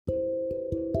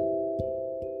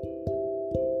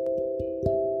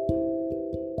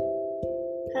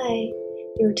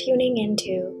You're tuning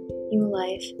into New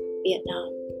Life Vietnam.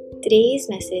 Today's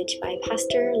message by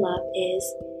Pastor Love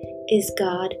is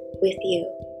God with you?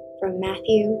 From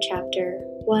Matthew chapter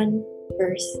 1,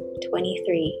 verse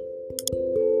 23.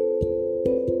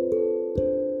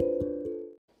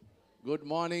 Good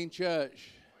morning,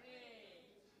 church.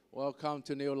 Welcome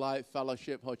to New Life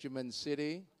Fellowship, Ho Chi Minh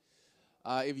City.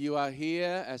 If you are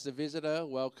here as a visitor,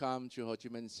 welcome to Ho Chi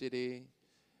Minh City.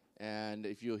 And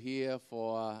if you're here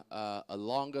for a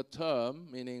longer term,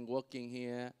 meaning working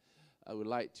here, I would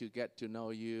like to get to know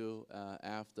you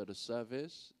after the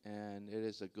service. And it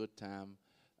is a good time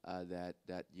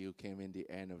that you came in the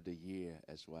end of the year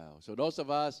as well. So those of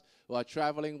us who are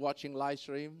traveling, watching live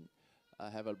stream,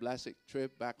 have a blessed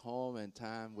trip back home and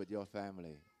time with your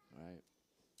family, right?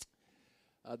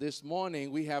 This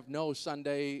morning, we have no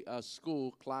Sunday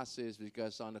school classes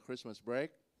because on the Christmas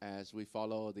break, as we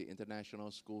follow the international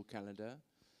school calendar,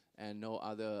 and no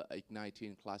other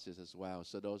igniting classes as well.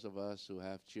 So those of us who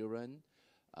have children,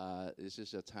 this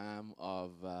is a time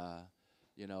of,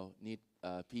 need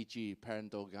PG,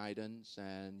 parental guidance,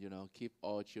 and, keep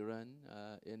all children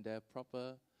in their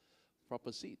proper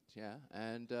seat, yeah.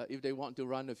 And if they want to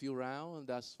run a few rounds,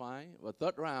 that's fine. But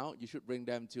third round, you should bring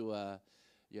them to a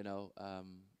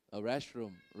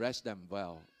restroom, rest them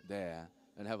well there,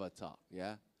 and have a talk,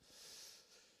 yeah.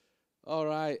 All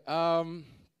right.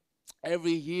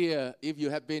 Every year, if you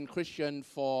have been Christian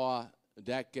for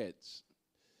decades,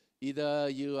 either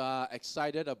you are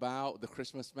excited about the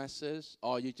Christmas message,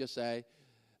 or you just say,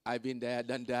 "I've been there,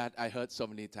 done that. I heard so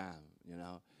many times."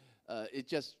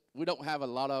 We don't have a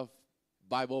lot of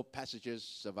Bible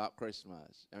passages about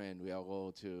Christmas. I mean, we all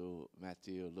go to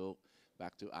Matthew, Luke,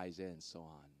 back to Isaiah, and so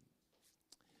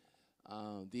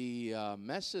on. The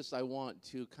message I want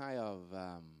to kind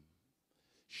of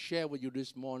share with you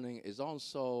this morning is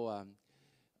also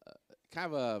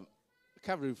kind of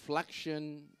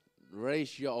reflection,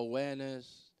 raise your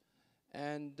awareness,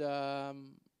 and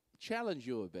challenge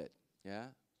you a bit.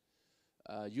 Yeah.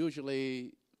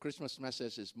 Usually, Christmas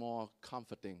message is more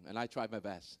comforting, and I try my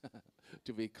best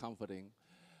to be comforting.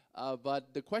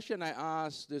 But the question I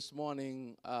asked this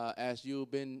morning, those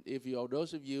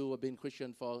of you who have been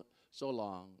Christian for so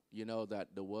long, you know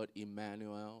that the word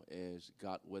Emmanuel is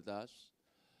God with us.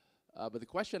 But the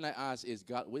question I ask is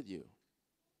God with you?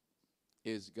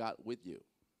 Is God with you?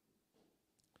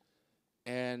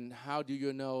 And how do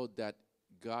you know that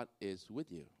God is with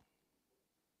you?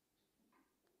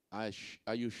 Are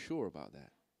you sure about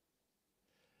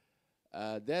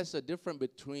that? There's a difference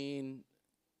between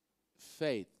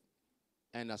faith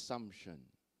and assumption.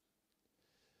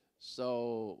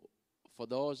 So for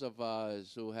those of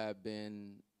us who have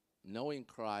been knowing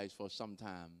Christ for some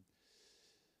time,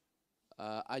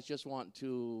 I just want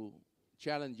to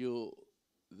challenge you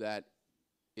that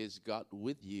is God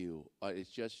with you, or it's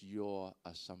just your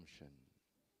assumption?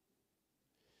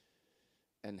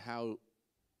 And how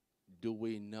do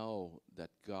we know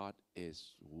that God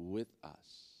is with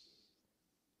us?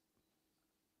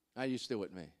 Are you still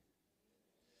with me?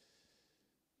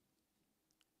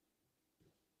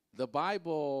 The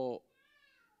Bible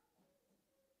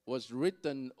was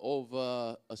written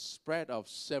over a spread of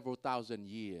several thousand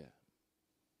years.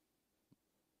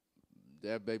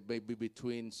 There may be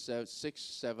between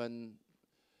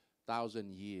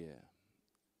 6,000-7,000 years.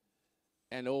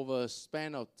 And over a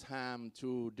span of time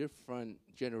through different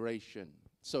generations.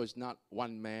 So it's not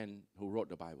one man who wrote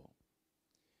the Bible.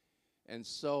 And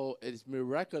so it's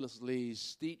miraculously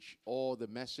stitched all the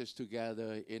messages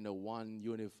together in a one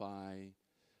unified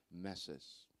message.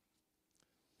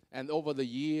 And over the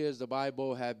years, the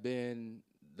Bible have been,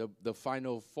 the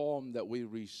final form that we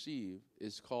receive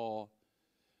is called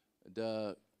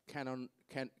the canon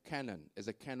is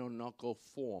a canonical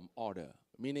form order,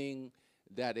 meaning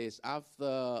that is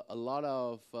after a lot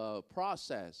of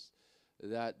process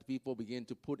that people begin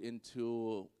to put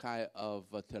into kind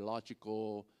of a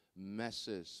theological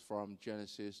message from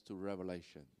Genesis to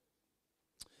Revelation.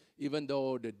 Even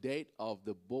though the date of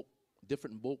the book,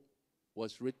 different book,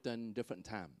 was written different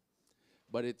time,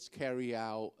 but it's carry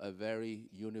out a very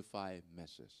unified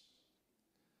message.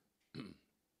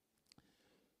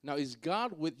 Now, is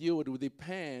God with you? It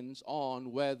depends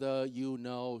on whether you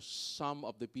know some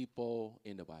of the people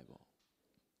in the Bible.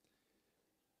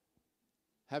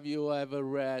 Have you ever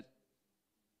read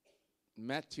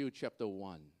Matthew chapter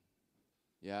 1?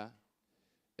 Yeah?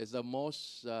 It's the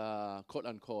most,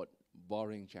 quote-unquote,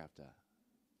 boring chapter.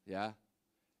 Yeah?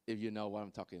 If you know what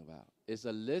I'm talking about. It's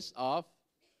a list of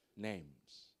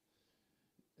names.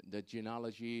 The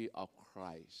genealogy of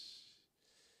Christ.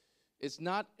 It's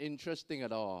not interesting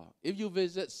at all. If you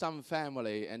visit some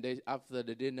family and they after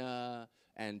the dinner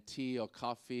and tea or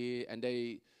coffee, and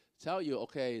they tell you,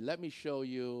 okay, let me show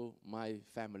you my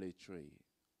family tree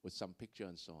with some picture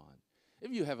and so on.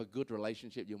 If you have a good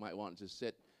relationship, you might want to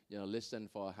sit, listen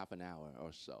for half an hour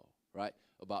or so, right,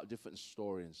 about different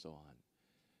story and so on.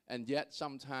 And yet,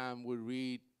 sometimes we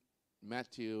read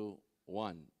Matthew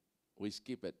 1. We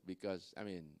skip it because,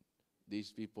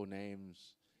 these people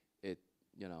names,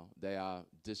 they are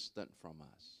distant from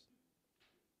us.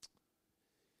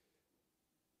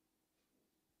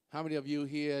 How many of you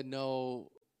here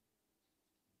know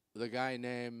the guy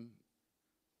named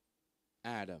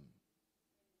Adam?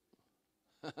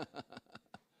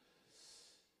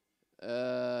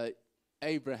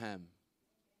 Abraham.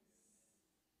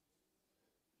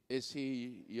 Is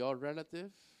he your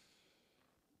relative?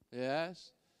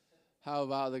 Yes. How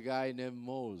about the guy named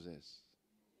Moses?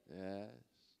 Yes.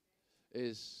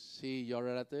 Is he your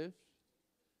relative?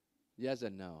 Yes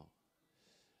and no.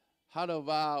 How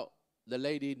about the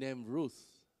lady named Ruth?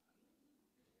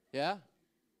 Yeah?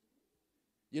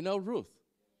 You know Ruth?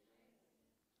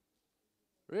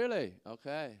 Really?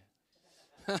 Okay.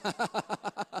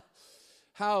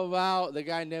 How about the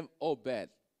guy named Obed?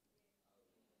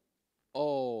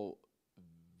 Oh,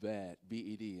 bad.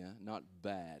 B-E-D, huh? Not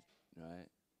bad, right?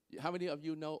 How many of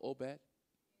you know Obed?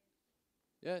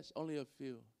 Yes, only a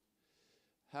few.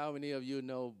 How many of you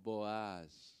know Boaz?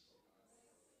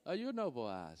 Oh, you know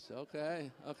Boaz.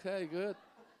 Okay, okay, good.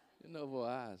 You know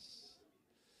Boaz.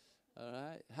 All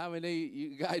right. How many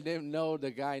you guys know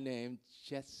the guy named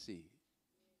Jesse?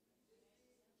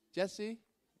 Jesse?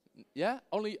 Yeah?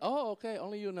 Only, oh, okay,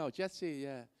 only you know. Jesse,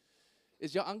 yeah.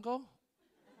 Is your uncle?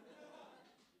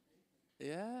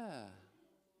 Yeah.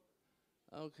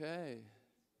 Okay.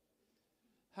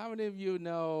 How many of you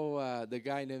know the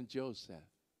guy named Joseph?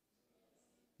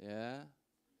 Yeah.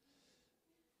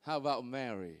 How about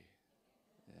Mary?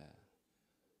 Yeah.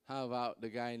 How about the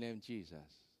guy named Jesus?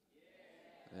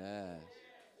 Yes.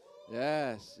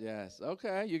 Yes, yes.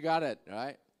 Okay, you got it,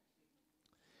 right?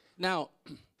 Now,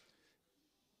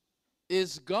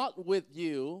 is God with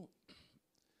you?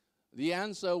 The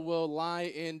answer will lie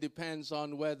in depends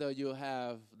on whether you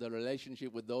have the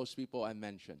relationship with those people I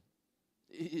mentioned.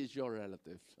 Is your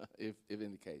relative, if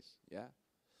in the case, yeah?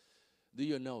 Do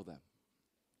you know them?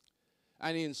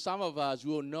 I mean, some of us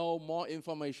will know more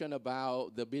information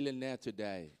about the billionaire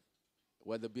today,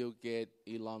 whether Bill Gates,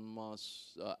 Elon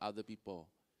Musk, other people.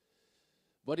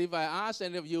 But if I ask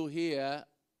any of you here,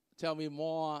 tell me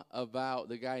more about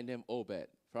the guy named Obed,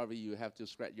 probably you have to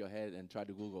scratch your head and try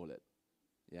to Google it.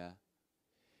 Yeah.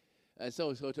 And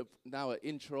so now an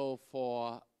intro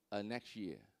for next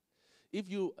year. If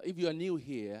you are new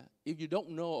here, if you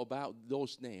don't know about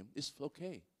those names, it's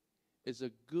okay. It's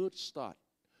a good start,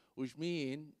 which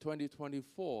means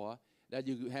 2024 that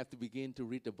you have to begin to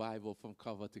read the Bible from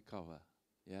cover to cover.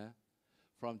 Yeah,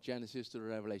 from Genesis to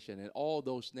Revelation, and all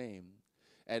those names.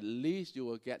 At least you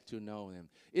will get to know them.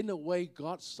 In a way,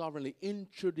 God sovereignly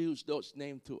introduced those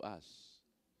names to us.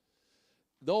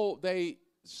 Though they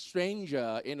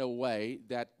stranger in a way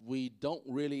that we don't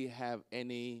really have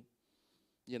any,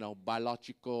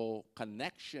 biological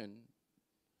connection,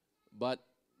 but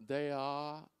they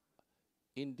are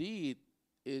indeed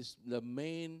is the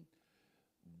main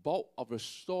bulk of the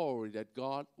story that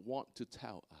God wants to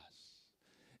tell us.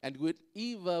 And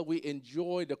whenever we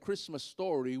enjoy the Christmas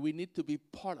story, we need to be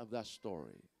part of that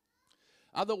story.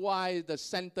 Otherwise, the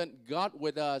sentence, God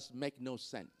with us, make no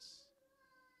sense.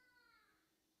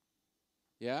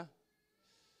 Yeah?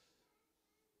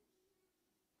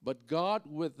 But God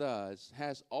with us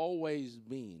has always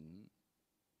been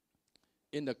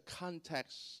in the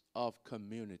context of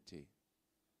community.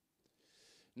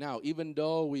 Now, even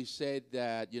though we said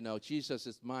that, Jesus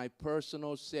is my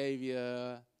personal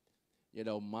Savior,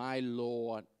 my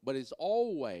Lord, but it's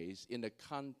always in the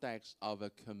context of a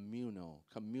communal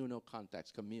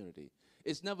context, community.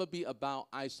 It's never be about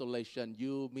isolation,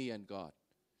 you, me, and God.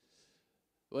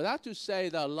 Well, that's to say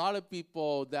that a lot of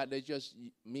people that they just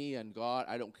me and God,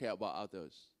 I don't care about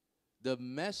others. The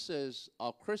message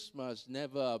of Christmas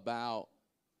never about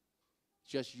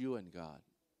just you and God.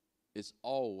 It's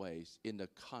always in the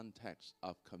context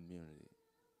of community.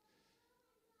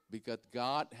 Because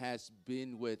God has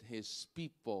been with his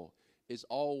people. It's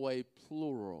always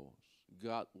plural.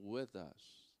 God with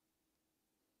us.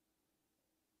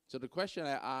 So the question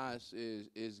I ask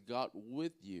is God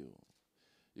with you?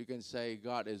 You can say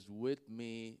God is with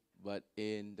me, but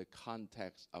in the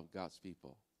context of God's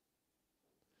people.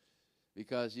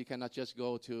 Because you cannot just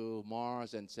go to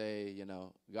Mars and say,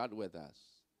 God with us.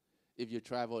 If you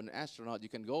travel an astronaut, you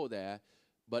can go there,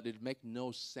 but it makes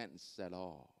no sense at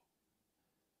all.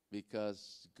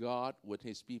 Because God with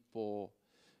his people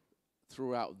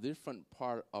throughout different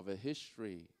part of a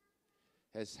history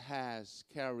has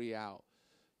carried out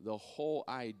the whole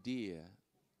idea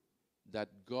that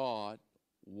God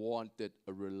wanted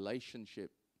a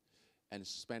relationship and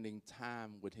spending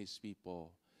time with his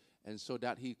people. And so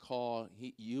that he called,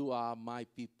 you are my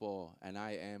people and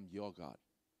I am your God.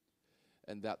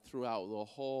 And that throughout the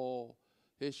whole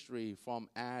history from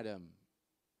Adam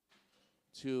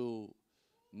to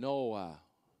Noah,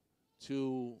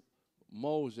 to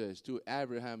Moses, to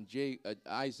Abraham,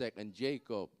 Isaac, and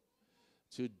Jacob,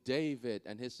 to David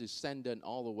and his descendant,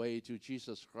 all the way to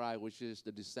Jesus Christ, which is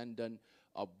the descendant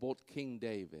of both King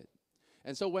David.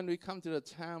 And so when we come to the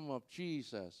time of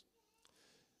Jesus,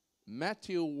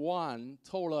 Matthew 1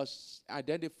 told us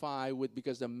identify with,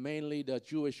 because they're mainly the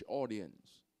Jewish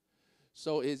audience.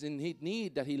 So it's in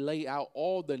need that he lay out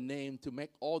all the name to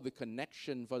make all the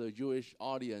connection for the Jewish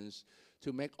audience,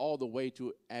 to make all the way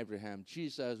to Abraham.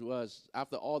 Jesus was,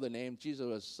 after all the name, Jesus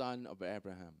was son of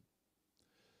Abraham.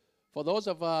 For those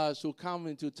of us who come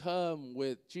into term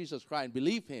with Jesus Christ and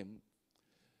believe him,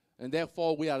 and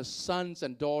therefore we are sons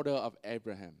and daughters of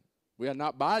Abraham. We are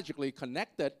not biologically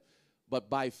connected, but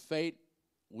by faith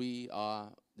we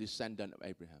are descendant of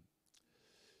Abraham.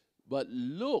 But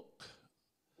Luke,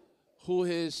 who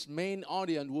his main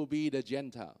audience will be the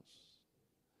Gentiles.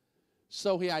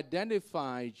 So he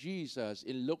identified Jesus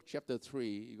in Luke chapter 3.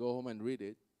 You go home and read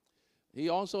it. He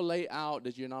also laid out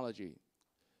the genealogy.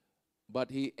 But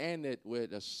he ended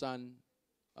with a son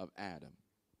of Adam.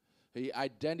 He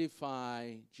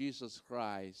identified Jesus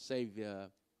Christ, Savior,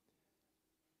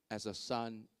 as a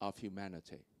son of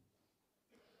humanity.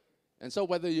 And so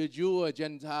whether you're Jew or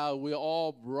Gentile, we're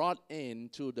all brought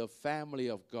into the family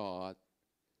of God,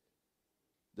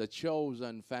 the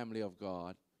chosen family of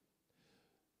God,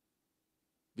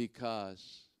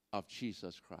 because of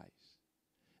Jesus Christ.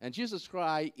 And Jesus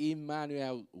Christ,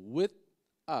 Emmanuel, with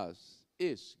us,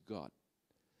 is God.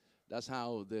 That's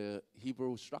how the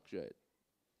Hebrew structure it.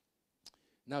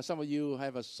 Now, some of you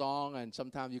have a song, and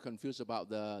sometimes you're confused about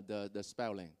the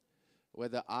spelling,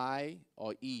 whether I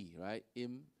or E, right?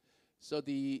 Im. So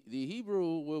the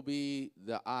Hebrew will be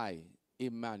the I,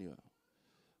 Emmanuel.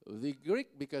 The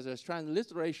Greek, because there's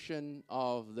transliteration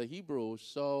of the Hebrew,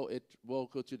 so it will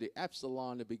go to the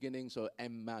epsilon, the beginning, so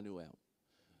Emmanuel.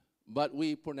 But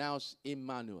we pronounce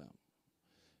Emmanuel.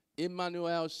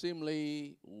 Emmanuel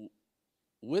simply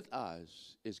with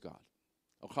us is God.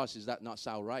 Of course, does that not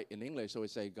sound right in English? So we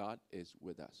say God is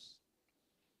with us.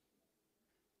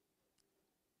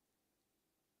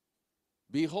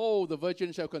 Behold, the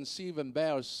virgin shall conceive and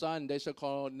bear a son. They shall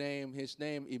call his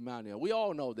name Emmanuel. We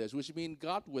all know this, which means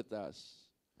God with us.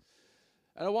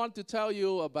 And I want to tell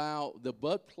you about the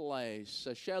birthplace,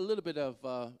 share a little bit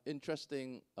of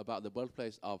interesting about the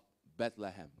birthplace of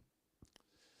Bethlehem.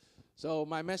 So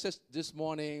my message this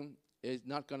morning is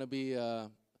not going to be a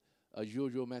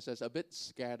usual message, a bit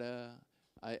scattered.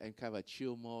 I'm kind of a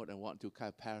chill mode and want to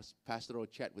kind of pastoral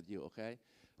chat with you, okay?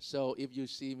 So if you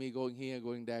see me going here,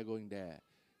 going there,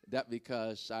 that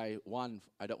because I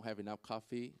don't have enough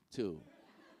coffee. 2,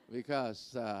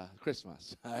 because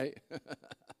Christmas, right?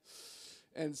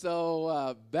 And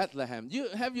so Bethlehem.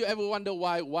 Have you ever wondered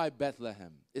why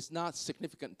Bethlehem? It's not a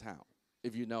significant town.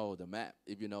 If you know the map,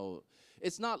 if you know,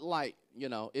 it's not like,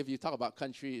 if you talk about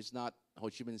country, it's not Ho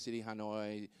Chi Minh City,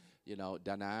 Hanoi,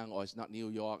 Da Nang, or it's not New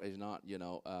York, it's not,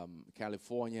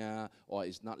 California, or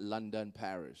it's not London,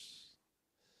 Paris.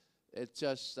 It's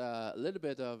just a little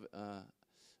bit of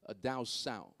down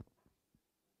south.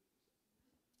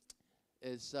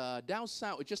 It's down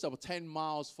south, it's just about 10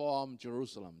 miles from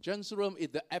Jerusalem. Jerusalem is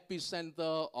the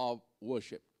epicenter of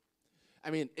worship.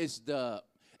 I mean, it's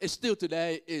still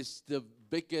today is the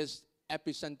biggest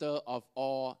epicenter of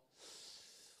all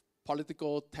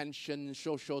political tension,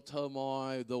 social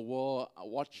turmoil, the world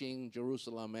watching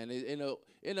Jerusalem. And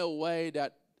in a way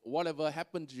that whatever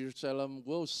happened to Jerusalem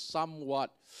will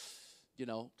somewhat,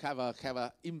 have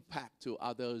a impact to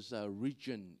others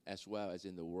region as well as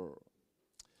in the world.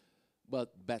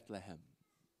 But Bethlehem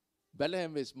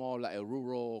is more like a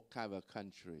rural kind of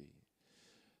country.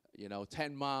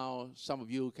 10 miles, some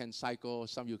of you can cycle,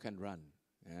 some of you can run.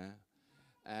 Yeah?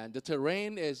 And the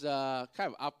terrain is kind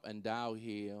of up and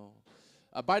downhill.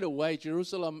 By the way,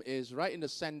 Jerusalem is right in the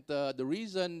center. The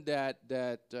reason that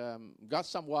God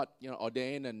somewhat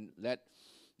ordained and let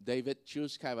David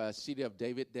choose kind of a city of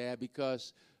David there,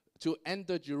 because to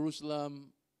enter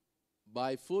Jerusalem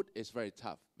by foot is very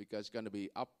tough, because it's going to be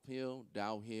uphill,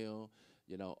 downhill,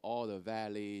 all the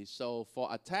valleys. So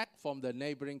for attack from the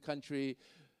neighboring country,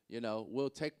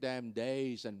 will take them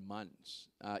days and months.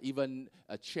 Even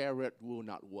a chariot will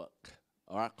not work.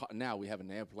 Or now we have an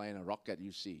airplane, a rocket,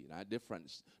 you see, right? Different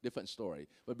story.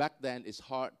 But back then, it's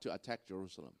hard to attack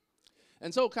Jerusalem.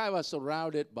 And so kind of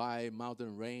surrounded by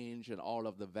mountain range and all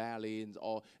of the valley and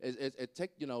all. It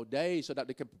takes, days so that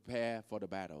they can prepare for the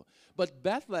battle. But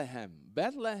Bethlehem,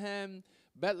 the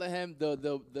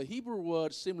Hebrew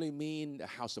word simply mean the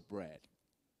house of bread.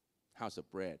 House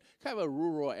of bread. Kind of a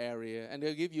rural area. And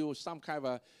they'll give you some kind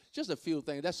of just a few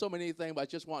things. There's so many things, but I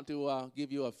just want to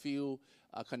give you a few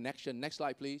connection. Next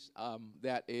slide, please.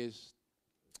 That is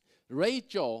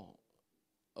Rachel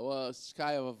was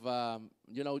kind of,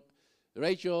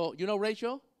 Rachel, you know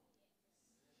Rachel?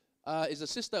 Is a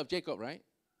sister of Jacob, right?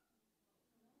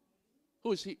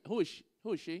 Who is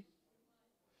she?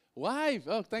 Wife.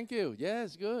 Oh, thank you.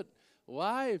 Yes, good.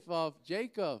 Wife of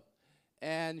Jacob.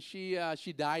 And she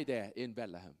died there in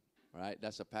Bethlehem, right?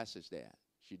 That's a passage there.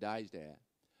 She dies there.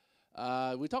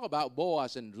 We talk about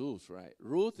Boaz and Ruth, right?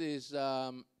 Ruth is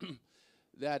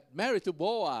that married to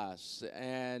Boaz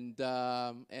and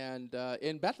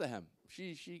in Bethlehem.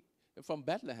 She from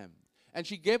Bethlehem. And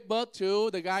she gave birth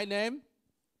to the guy named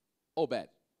Obed.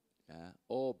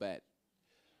 Obed.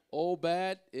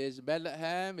 Obed is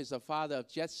Bethlehem, is the father of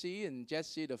Jesse, and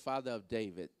Jesse the father of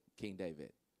David, King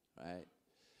David, right?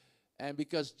 And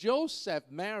because Joseph,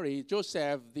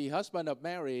 the husband of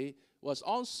Mary, was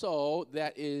also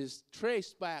that is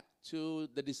traced back to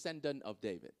the descendant of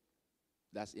David.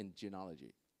 That's in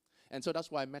genealogy. And so that's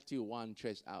why Matthew 1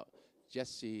 traced out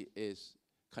Jesse is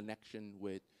connection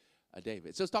with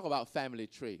David. So let's talk about family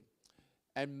tree.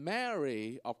 And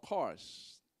Mary, of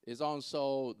course, is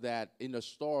also that in the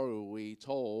story we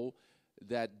told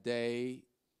that they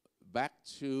back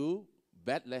to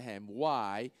Bethlehem.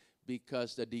 Why?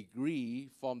 Because the degree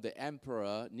from the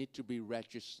emperor need to be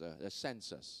registered, the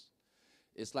census.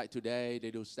 It's like today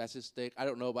they do statistics. I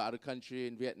don't know about other country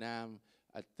in Vietnam.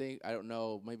 I don't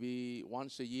know, maybe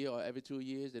once a year or every 2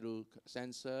 years they do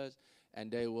census. And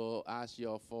they will ask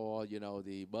you for,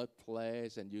 the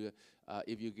birthplace, and you,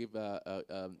 if you give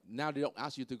now they don't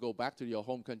ask you to go back to your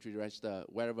home country to register.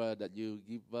 Wherever that you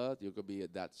give birth, you could be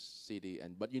at that city,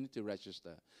 but you need to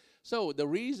register. So the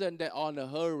reason they're on a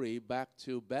hurry back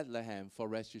to Bethlehem for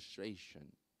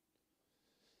registration.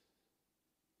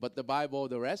 But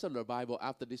the rest of the Bible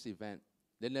after this event,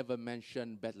 they never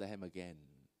mention Bethlehem again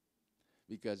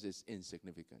because it's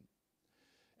insignificant.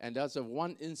 And there's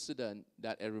one incident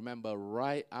that I remember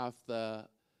right after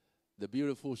the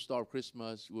beautiful story of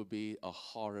Christmas will be a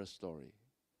horror story.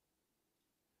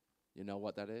 You know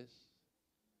what that is?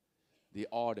 The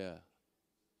order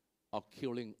of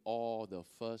killing all the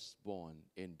firstborn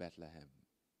in Bethlehem.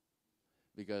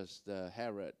 Because the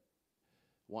Herod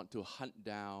want to hunt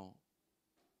down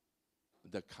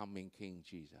the coming King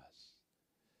Jesus.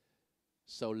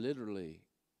 So literally,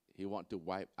 he want to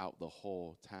wipe out the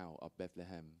whole town of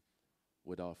Bethlehem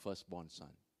with our firstborn son.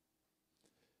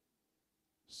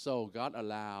 So God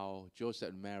allowed Joseph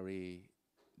and Mary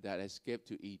that escaped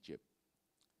to Egypt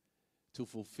to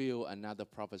fulfill another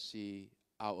prophecy.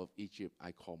 Out of Egypt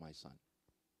I call my son.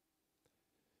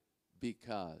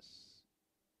 Because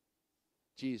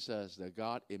Jesus, the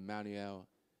God Emmanuel,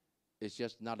 is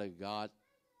just not a God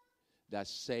that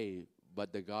saves,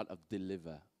 but the God of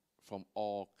deliver from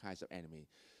all kinds of enemies.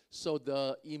 So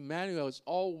the Emmanuel is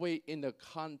always in the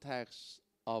context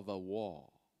of a war.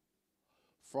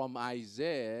 From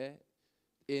Isaiah,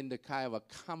 in the kind of a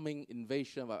coming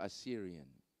invasion of Assyrian.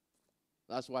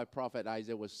 That's why Prophet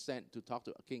Isaiah was sent to talk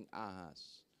to King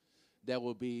Ahaz. There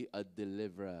will be a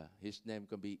deliverer. His name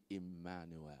can be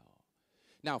Emmanuel.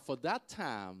 Now, for that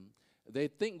time, they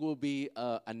think will be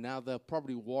another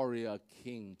probably warrior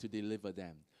king to deliver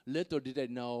them. Little did they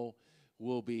know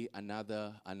will be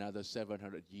another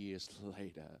 700 years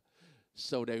later.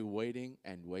 So they're waiting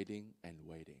and waiting and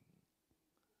waiting.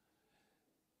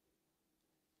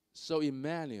 So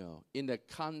Emmanuel, in the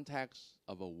context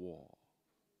of a war.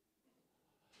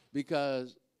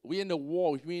 Because we're in the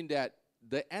war, which means that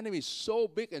the enemy is so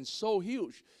big and so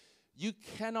huge, you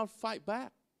cannot fight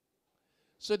back.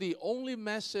 So the only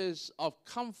message of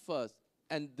comfort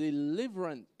and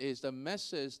deliverance is the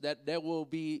message that there will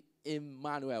be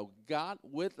Emmanuel. God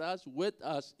with us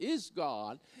is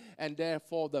God. And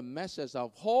therefore the message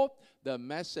of hope, the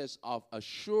message of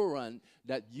assurance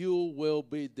that you will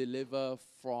be delivered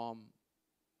from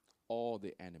all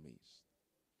the enemies.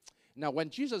 Now, when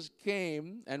Jesus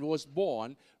came and was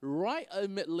born, right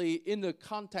immediately in the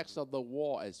context of the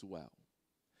war as well.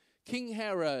 King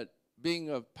Herod, being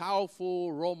a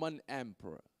powerful Roman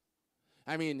emperor,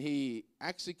 I mean, he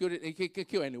could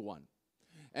kill anyone.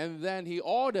 And then he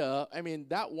ordered,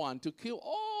 that one to kill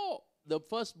all the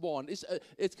firstborn.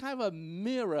 It's kind of a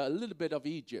mirror, a little bit of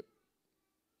Egypt.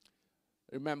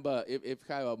 Remember, if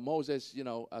kind of Moses,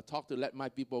 talked to let my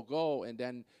people go, and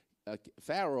then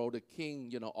Pharaoh, the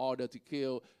king, ordered to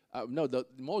kill.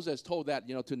 Moses told that,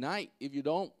 tonight, if you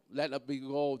don't let us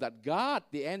go, that God,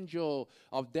 the angel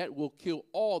of death, will kill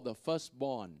all the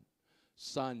firstborn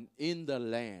son in the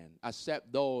land,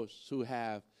 except those who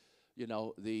have,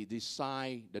 the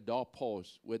sign, the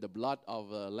doorpost with the blood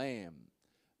of a lamb,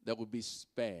 that would be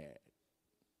spared.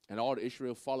 And all the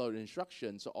Israel followed the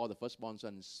instructions, so all the firstborn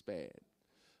sons spared.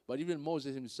 But even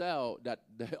Moses himself, that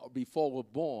before were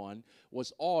born,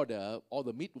 was ordered all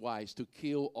the midwives to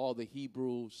kill all the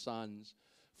Hebrew sons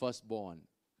firstborn.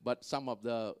 But some of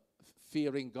the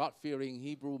God-fearing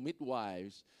Hebrew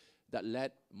midwives that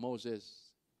led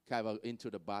Moses kind of into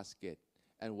the basket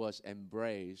and was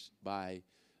embraced by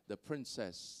the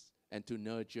princess and to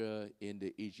nurture in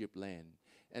the Egypt land.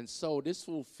 And so this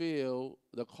fulfilled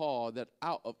the call that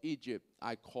out of Egypt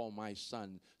I call my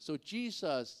son. So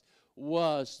Jesus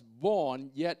was born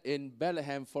yet in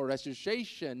Bethlehem for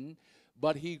registration,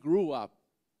 but he grew up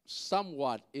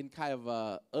somewhat in kind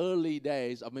of early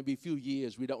days, or maybe a few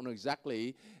years, we don't know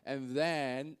exactly. And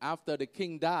then after the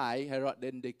king died, Herod,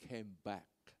 then they came back.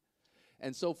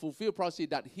 And so fulfill prophecy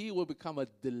that he will become a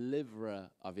deliverer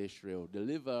of Israel,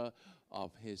 deliverer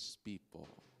of his people.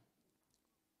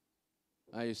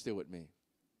 Are you still with me?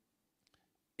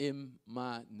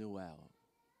 Emmanuel.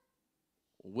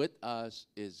 With us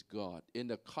is God. In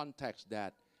the context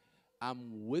that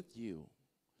I'm with you,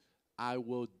 I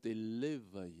will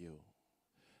deliver you.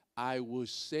 I will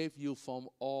save you from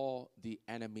all the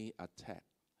enemy attack.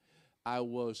 I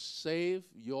will save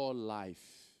your life.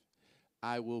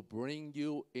 I will bring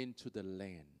you into the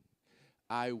land.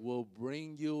 I will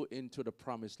bring you into the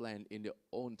promised land in the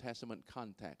Old Testament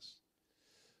context.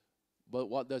 But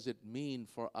what does it mean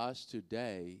for us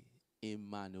today,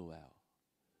 Emmanuel?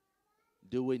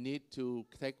 Do we need to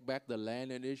take back the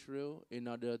land in Israel in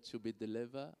order to be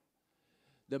delivered?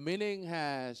 The meaning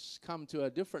has come to a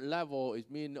different level.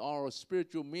 It means our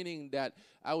spiritual meaning that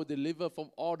I will deliver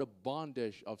from all the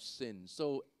bondage of sin.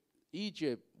 So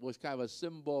Egypt was kind of a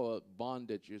symbol of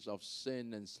bondages of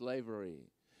sin and slavery.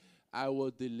 I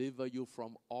will deliver you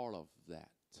from all of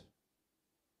that.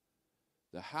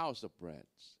 The house of bread.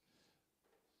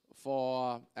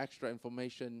 For extra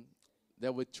information,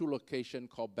 there were two locations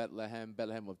called Bethlehem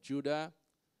of Judah.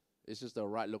 This is the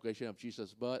right location of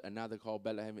Jesus' birth. Another called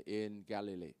Bethlehem in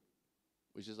Galilee,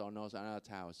 which is on another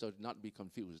town. So not be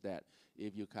confused that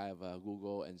if you kind of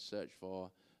Google and search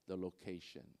for the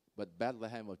location. But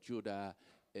Bethlehem of Judah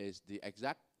is the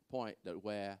exact point that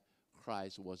where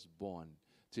Christ was born.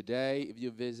 Today, if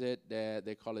you visit there,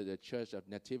 they call it the Church of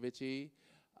Nativity.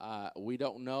 We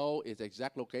don't know its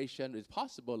exact location, its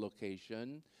possible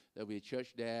location. There will be a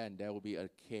church there, and there will be a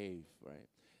cave, right?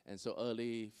 And so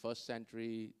early first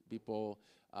century people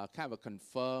kind of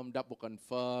double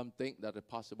confirm, think that a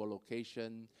possible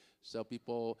location. So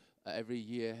people every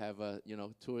year have a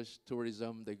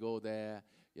tourism. They go there,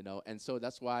 and so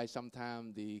that's why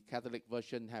sometimes the Catholic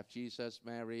version have Jesus,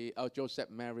 Mary, Joseph,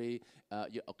 Mary,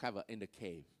 kind of in the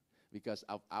cave because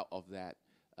out of that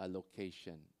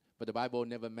location. But the Bible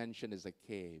never mentioned it's a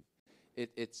cave.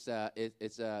 It's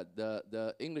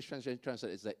the English translation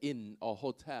is an inn or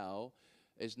hotel.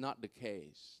 Is not the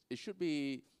case. It should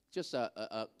be just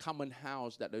a common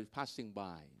house that they're passing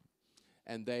by,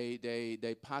 and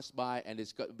they pass by and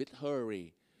it's got a bit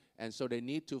hurry, and so they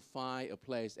need to find a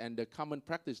place. And the common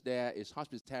practice there is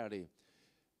hospitality.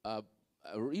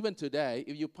 Even today,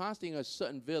 if you pass in a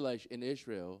certain village in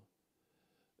Israel,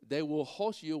 they will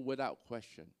host you without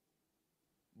question.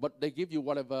 But they give you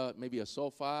whatever, maybe a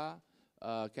sofa,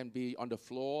 can be on the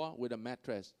floor with a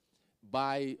mattress.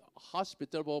 By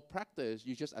hospitable practice,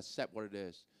 you just accept what it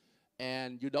is.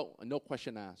 And you no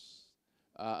question asked.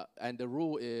 And the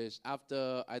rule is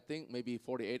after, I think, maybe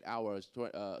 48 hours,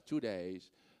 2 days,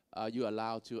 you're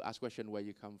allowed to ask questions where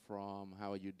you come from,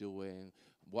 how are you doing,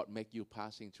 what make you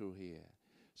passing through here.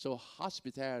 So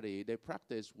hospitality, they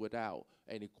practice without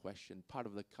any question, part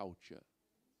of the culture.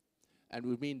 And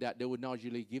we mean that they would not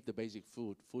usually give the basic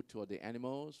food to the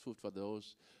animals, food for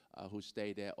those who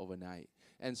stay there overnight.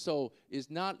 And so it's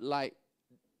not like,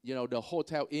 the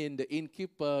hotel inn, the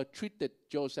innkeeper treated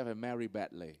Joseph and Mary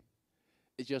badly.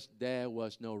 It's just there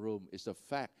was no room. It's a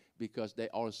fact because they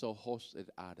also hosted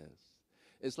others.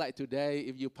 It's like today,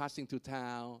 if you're passing to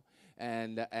town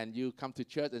and you come to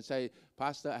church and say,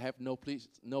 Pastor, I have no place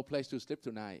to sleep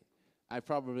tonight. I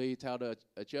probably tell the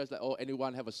church,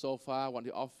 anyone have a sofa, want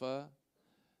to offer?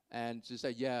 And she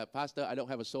say, yeah, Pastor, I don't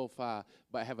have a sofa,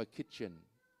 but I have a kitchen.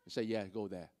 You say, yeah, go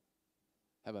there.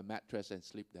 Have a mattress and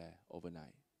sleep there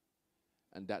overnight.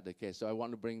 And that the case. So I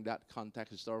want to bring that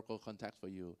context, historical context for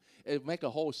you. It make a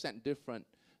whole set different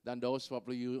than those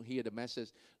probably you hear the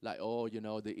message like, oh, you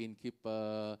know, the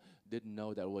innkeeper didn't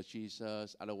know that was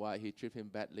Jesus. Otherwise, he treated him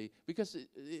badly. Because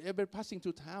they've been passing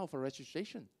through town for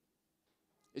registration.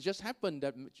 It just happened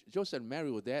that Joseph and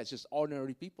Mary were there. It's just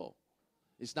ordinary people.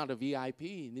 It's not a VIP.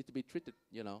 You need to be treated,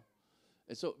 you know.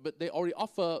 And so, but they already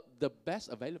offer the best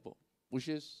available, which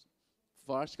is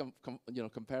for us, you know,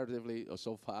 comparatively or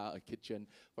so far a kitchen.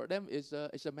 For them, it's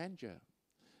a manger.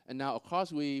 And now, of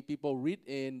course, people read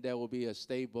in there will be a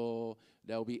stable,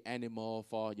 there will be animal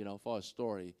for, you know, for a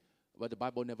story. But the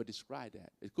Bible never described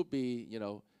that. It could be, you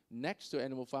know, next to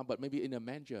animal farm, but maybe in a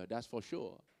manger. That's for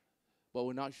sure. But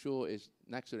we're not sure it's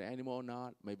next to the animal or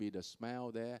not. Maybe the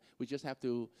smell there. We just have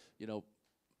to, you know,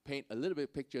 paint a little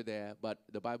bit picture there. But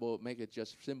the Bible make it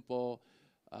just simple.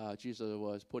 Jesus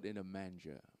was put in a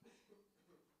manger.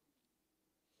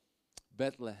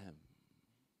 Bethlehem.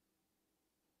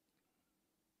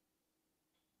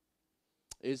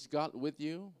 Is God with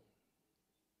you?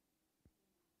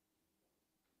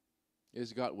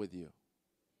 Is God with you?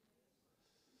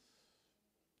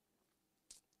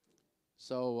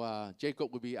 So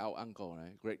Jacob would be our uncle,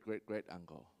 right? Great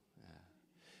uncle. Yeah.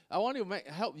 I want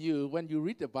to help you when you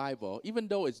read the Bible, even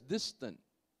though it's distant,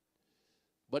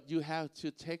 but you have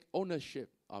to take ownership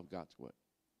of God's word.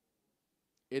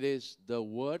 It is the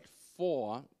word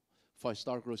for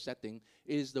historical setting,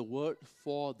 it is the word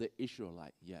for the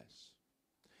Israelite, yes.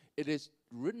 It is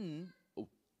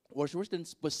was written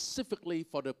specifically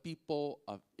for the people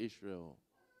of Israel.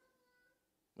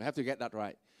 We have to get that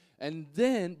right. And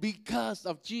then, because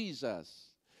of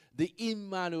Jesus, the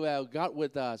Emmanuel, God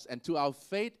with us, and to our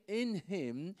faith in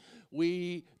him,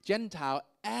 we, Gentile,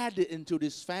 added into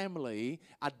this family,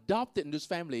 adopted in this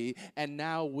family, and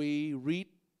now we read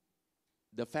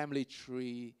the family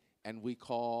tree, and we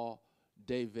call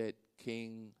David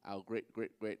king, our great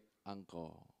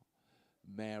uncle.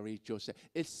 Mary, Joseph.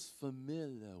 It's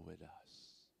familiar with us.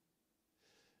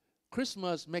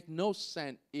 Christmas makes no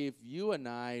sense if you and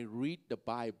I read the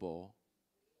Bible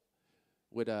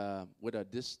with a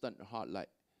distant heart, like,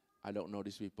 I don't know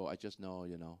these people, I just know,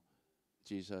 you know,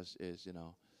 Jesus is, you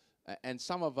know. And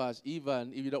some of us,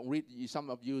 even if you don't read, some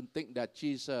of you think that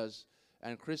Jesus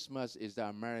and Christmas is the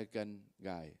American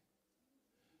guy.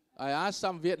 I asked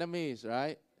some Vietnamese,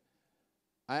 right?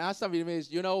 I asked some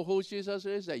Vietnamese, you know who Jesus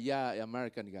is? Yeah,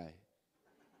 American guy.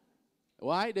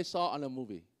 Why? They saw on a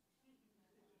movie.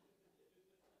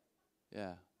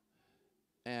 Yeah.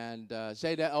 And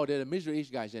say that, oh, they're the Middle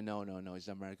East guy. Say, no, it's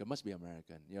American. Must be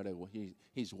American. You know,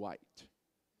 he's white.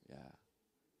 Yeah.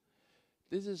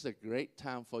 This is a great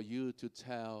time for you to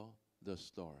tell the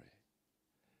story.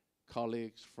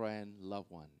 Colleagues, friend,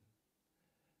 loved one.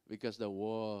 Because the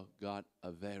world got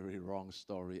a very wrong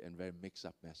story and very mixed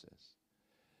up message.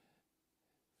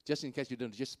 Just in case you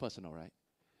don't, just personal, right?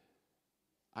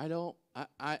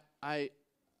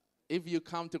 If you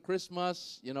come to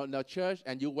Christmas, you know, in the church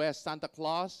and you wear Santa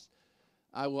Claus,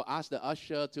 I will ask the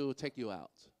usher to take you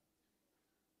out.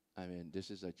 I mean, this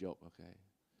is a joke, okay?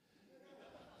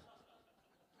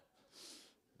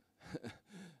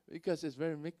 Because it's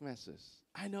very mixed message.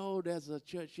 I know there's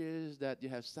churches that you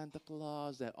have Santa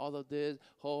Claus, that all of this,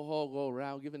 go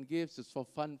around giving gifts. It's for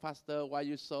fun, Pastor. Why are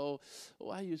you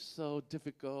so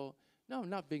difficult? No, I'm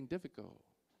not being difficult.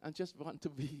 I just want to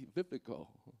be biblical.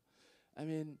 I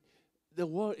mean, the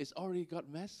world is already got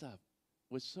messed up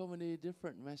with so many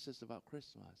different messages about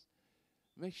Christmas.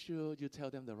 Make sure you tell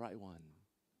them the right one.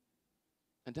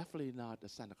 And definitely not the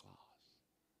Santa Claus.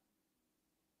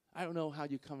 I don't know how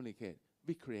you communicate.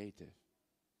 Be creative.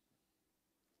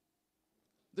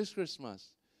 This Christmas,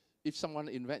 if someone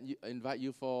invite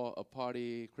you for a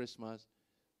party, Christmas,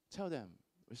 tell them.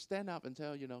 Stand up and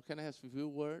tell, you know, can I have a few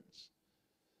words?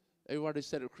 Everybody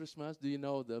said at Christmas, do you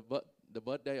know the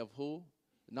birthday of who?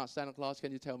 Not Santa Claus.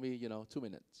 Can you tell me, you know, 2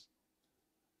 minutes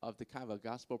of the kind of a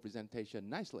gospel presentation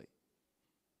nicely,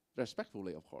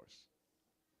 respectfully, of course.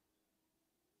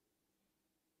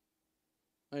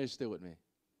 Are you still with me?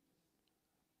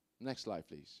 Next slide,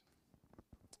 please.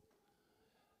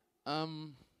 I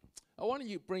want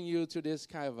to bring you to this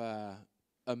kind of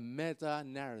a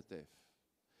meta-narrative,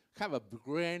 kind of a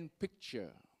grand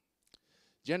picture.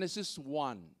 Genesis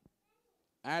 1,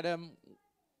 Adam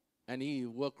and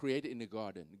Eve were created in the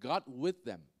garden. God with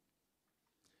them.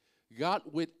 God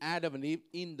with Adam and Eve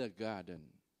in the garden.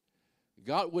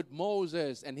 God with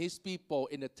Moses and his people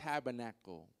in the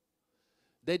tabernacle.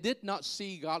 They did not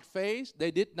see God's face.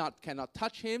 They cannot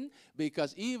touch him,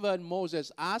 because even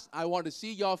Moses asked, I want to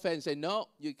see your face. And said, no,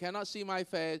 you cannot see my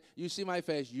face. You see my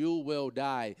face, you will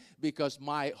die, because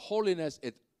my holiness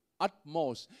is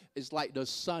utmost is like the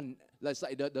sun. That's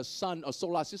like the sun or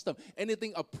solar system.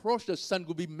 Anything approach the sun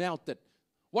will be melted.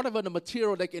 Whatever the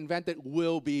material they invented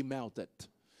will be melted.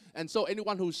 And so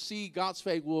anyone who see God's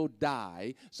face will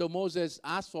die. So Moses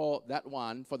asked for that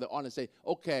one, for the honor, say,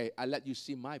 okay, I let you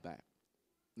see my back.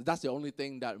 That's the only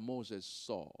thing that Moses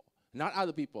saw, not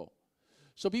other people.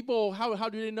 So people, how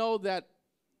do they know that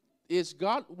is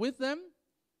God with them?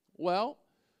 Well,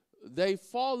 they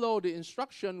follow the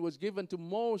instruction was given to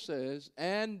Moses,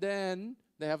 and then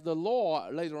they have the law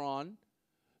later on.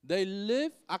 They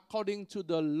live according to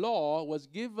the law was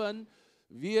given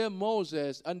via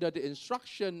Moses under the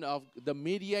instruction of the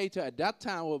mediator at that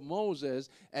time of Moses,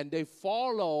 and they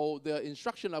follow the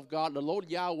instruction of God, the Lord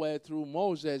Yahweh, through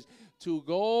Moses to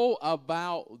go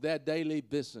about their daily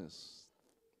business.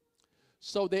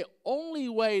 So the only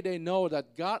way they know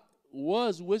that God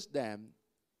was with them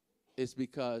is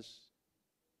because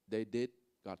they did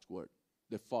God's word.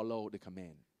 They followed the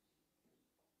command.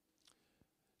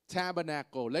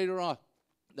 Tabernacle, later on,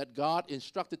 that God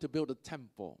instructed to build a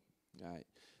temple. Right?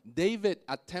 David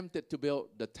attempted to build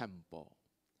the temple.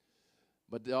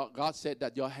 But God said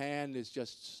that your hand is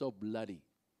just so bloody.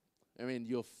 I mean,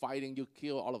 you're fighting, you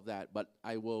kill, all of that. But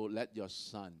I will let your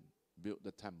son build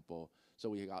the temple. So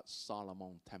we got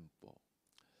Solomon temple.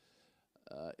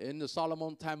 In the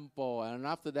Solomon temple, and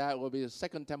after that will be the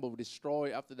second temple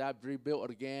destroyed. After that, rebuilt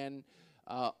again.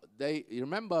 You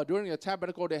remember during the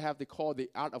tabernacle they call the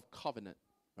Ark of Covenant,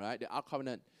 right? The Ark of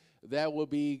Covenant. There will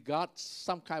be God,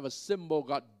 some kind of a symbol.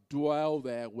 God dwell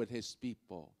there with His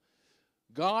people.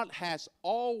 God has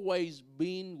always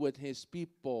been with His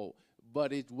people,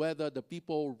 but it's whether the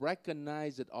people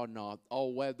recognize it or not,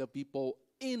 or whether people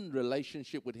in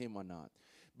relationship with Him or not,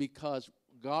 because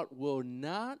God will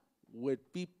not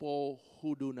with people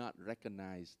who do not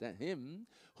recognize that Him,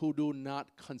 who do not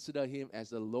consider Him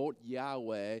as the Lord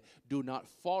Yahweh, do not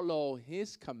follow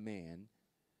His command.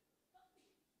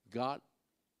 God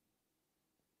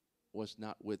was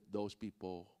not with those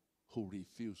people who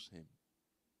refuse Him.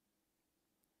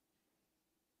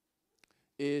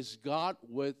 Is God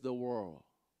with the world?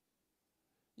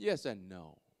 Yes and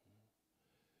no.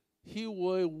 He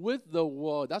was with the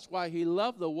world. That's why He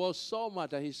loved the world so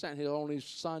much that He sent His only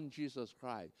Son, Jesus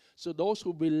Christ. So those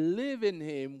who believe in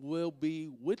Him will be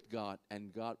with God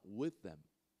and God with them.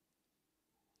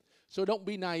 So don't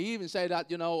be naive and say that,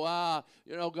 God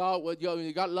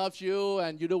loves you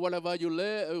and you do whatever you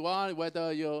want,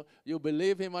 whether you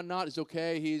believe Him or not, it's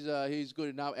okay. He's good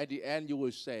enough. At the end, you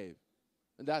will save.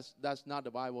 And that's not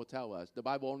the Bible tell us. The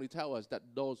Bible only tell us that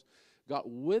those God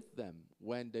with them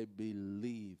when they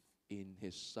believe in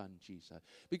His Son, Jesus.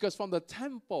 Because from the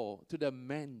temple to the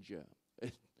manger,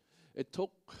 it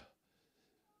took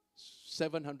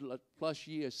 700 plus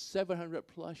years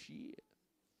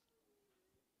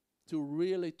to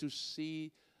really to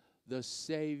see the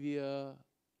Savior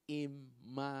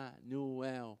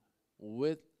Emmanuel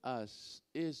with us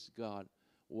is God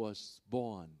was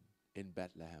born in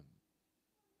Bethlehem.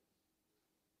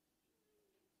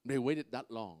 They waited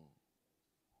that long.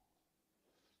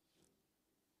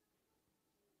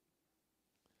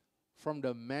 From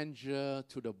the manger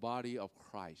to the body of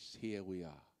Christ, here we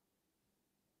are.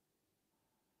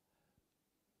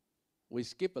 We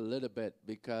skip a little bit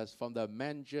because from the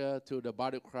manger to the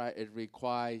body of Christ, it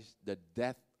requires the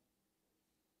death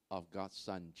of God's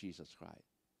Son, Jesus Christ.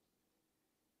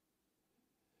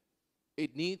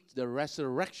 It needs the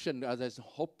resurrection that is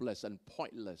hopeless and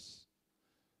pointless.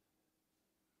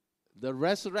 The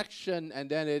resurrection, and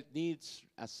then it needs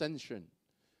ascension.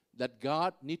 That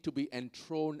God need to be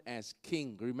enthroned as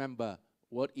king. Remember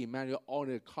what Emmanuel, all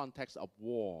in the context of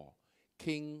war.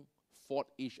 King fought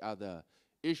each other.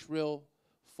 Israel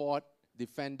fought,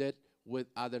 defended with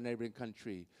other neighboring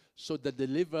country. So the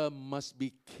deliverer must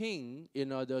be king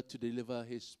in order to deliver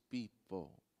his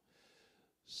people.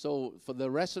 So for the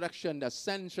resurrection, the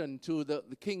ascension to the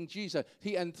King Jesus,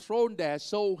 He enthroned there,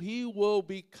 so He will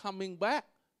be coming back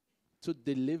to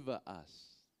deliver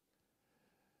us.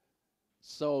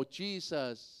 So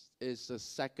Jesus is the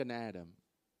second Adam,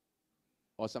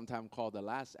 or sometimes called the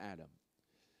last Adam.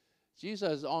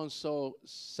 Jesus is also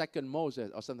second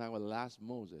Moses, or sometimes the last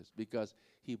Moses, because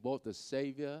He both the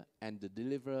Savior and the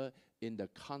deliverer in the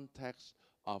context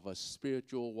of a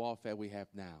spiritual warfare we have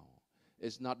now.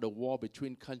 It's not the war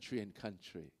between country and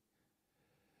country.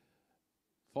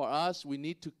 For us, we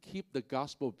need to keep the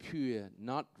gospel pure,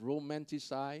 not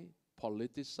romanticized,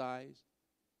 politicized,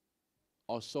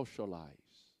 or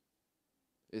socialized.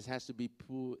 It has to be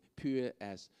pure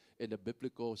as in the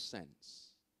biblical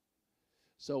sense.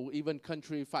 So even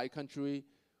fight country,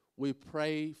 we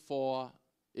pray for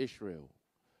Israel.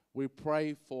 We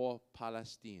pray for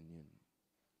Palestinians.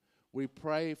 We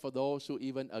pray for those who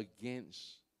even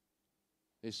against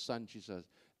his son Jesus.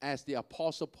 As the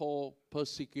Apostle Paul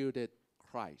persecuted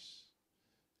Christ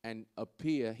and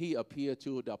he appeared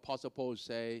to the Apostle Paul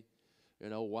say,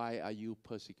 why are you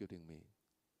persecuting me?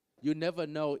 You never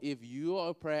know if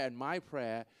your prayer and my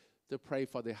prayer to pray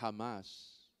for the Hamas.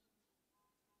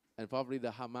 And probably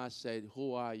the Hamas said,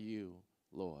 who are you,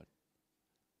 Lord?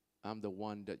 I'm the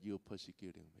one that you're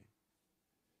persecuting me.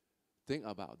 Think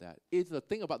about that. It's the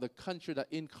thing about the country that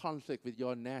in conflict with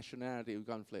your nationality, in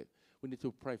conflict. We need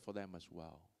to pray for them as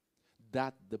well.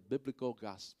 That the biblical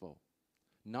gospel,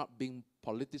 not being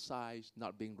politicized,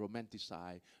 not being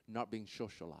romanticized, not being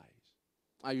socialized.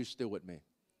 Are you still with me?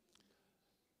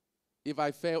 If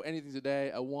I fail anything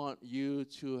today, I want you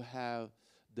to have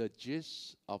the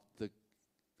gist of the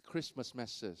Christmas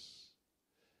message.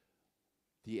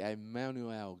 The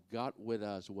Emmanuel, God with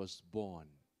us, was born.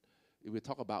 If we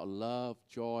talk about love,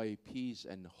 joy, peace,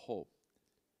 and hope,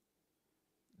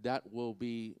 that will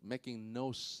be making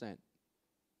no sense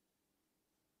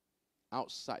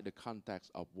outside the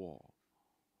context of war.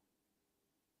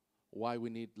 Why we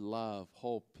need love,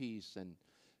 hope, peace, and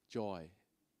joy.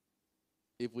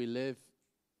 If we live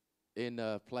in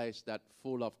a place that's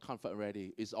full of comfort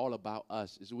already, it's all about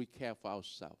us, is we care for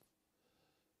ourselves.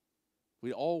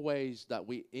 We always that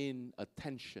we in a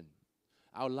tension.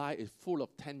 Our life is full of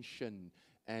tension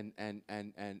and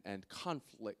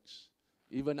conflicts.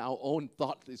 Even our own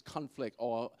thought is conflict,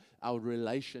 or our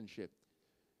relationship.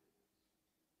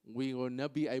 We will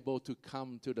not be able to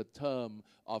come to the term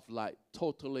of like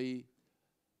totally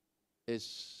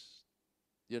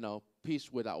peace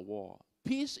without war.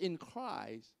 Peace in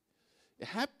Christ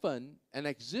happened and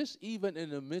exists even in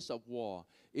the midst of war.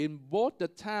 In both the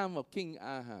time of King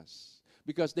Ahaz,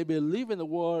 because they believe in the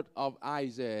word of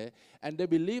Isaiah, and they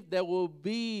believe there will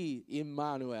be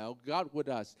Emmanuel, God with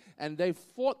us. And they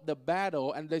fought the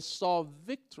battle, and they saw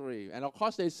victory. And of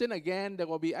course, they sin again, they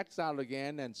will be exiled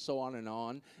again, and so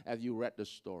on, as you read the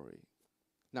story.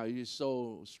 Now, it is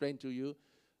so strange to you.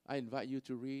 I invite you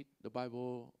to read the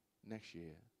Bible next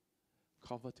year,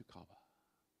 cover to cover.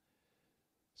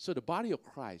 So the body of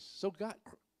Christ. So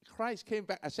Christ came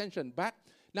back, ascension back.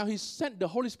 Now he sent the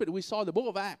Holy Spirit. We saw the book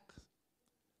of Acts.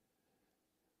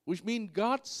 Which means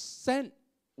God sent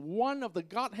one of the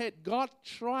Godhead, God,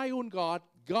 triune God,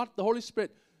 the Holy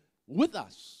Spirit, with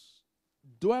us,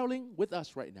 dwelling with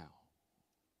us right now.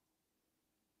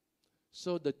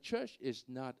 So the church is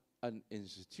not an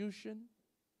institution,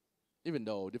 even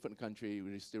though different countries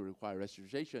will still require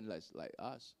registration like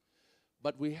us.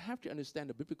 But we have to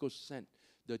understand the biblical sense.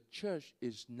 The church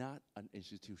is not an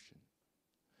institution.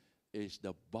 It's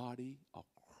the body of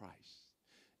Christ.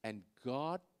 And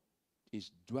God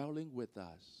is dwelling with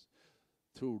us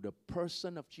through the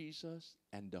person of Jesus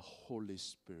and the Holy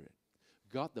Spirit.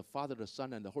 God, the Father, the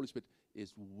Son, and the Holy Spirit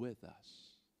is with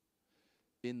us.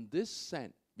 In this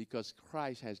sense, because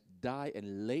Christ has died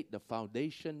and laid the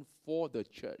foundation for the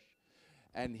church,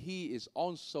 and he is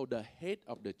also the head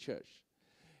of the church,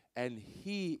 and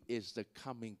he is the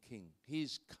coming king.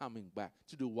 He's coming back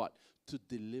to do what? To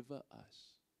deliver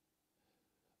us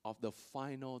of the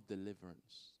final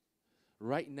deliverance.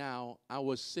 Right now,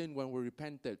 our sin, when we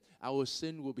repented, our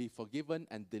sin will be forgiven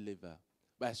and delivered.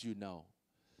 But as you know,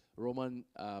 Romans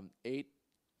 8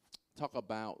 talk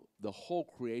about the whole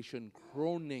creation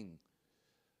groaning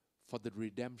for the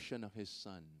redemption of his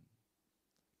son.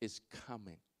 Is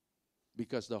coming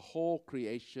because the whole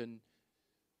creation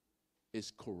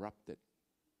is corrupted.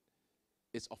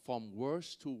 It's from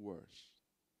worse to worse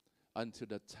until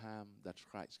the time that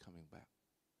Christ is coming back.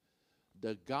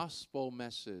 The gospel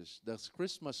message, the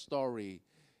Christmas story,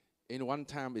 in one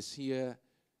time is here,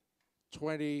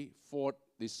 24th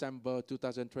December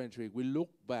 2023. We look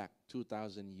back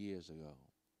 2,000 years ago.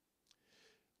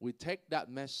 We take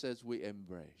that message, we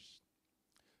embrace.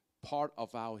 Part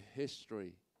of our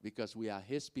history, because we are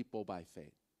his people by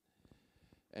faith.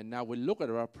 And now we look at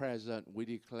our present, we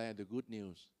declare the good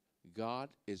news. God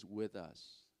is with us.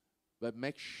 But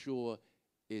make sure,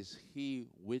 is he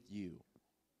with you?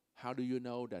 How do you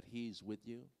know that he is with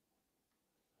you?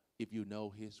 If you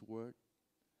know his word,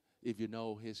 if you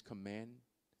know his command,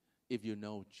 if you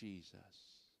know Jesus.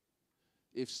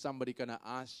 If somebody gonna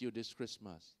ask you this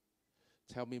Christmas,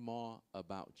 tell me more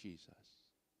about Jesus.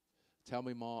 Tell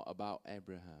me more about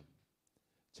Abraham.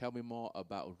 Tell me more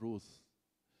about Ruth.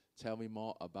 Tell me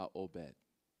more about Obed.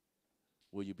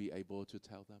 Will you be able to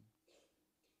tell them?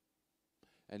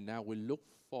 And now we look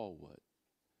forward,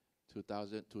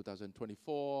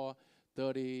 2024,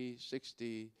 30,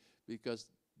 60, because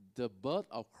the birth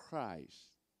of Christ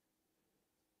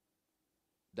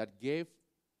that gave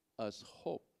us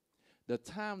hope. The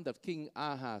time that King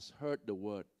Ahaz heard the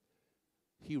word,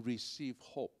 he received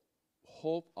hope,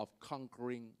 hope of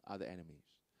conquering other enemies.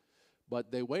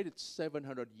 But they waited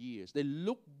 700 years. They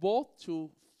looked both to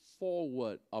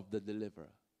forward of the deliverer.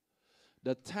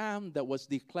 The time that was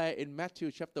declared in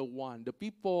Matthew chapter 1, the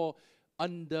people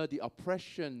under the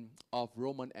oppression of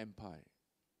Roman Empire.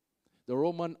 The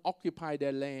Roman occupied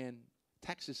their land,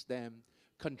 taxes them,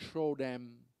 control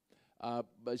them,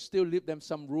 but still leave them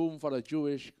some room for the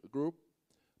Jewish group,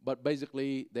 but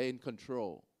basically they're in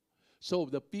control. So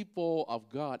the people of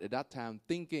God at that time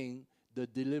thinking the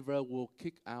deliverer will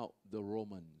kick out the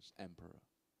Romans emperor.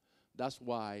 That's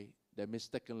why they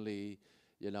mistakenly,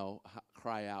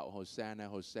 cry out, Hosanna,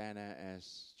 Hosanna,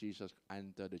 as Jesus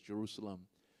entered Jerusalem.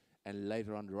 And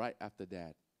later on, right after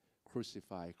that,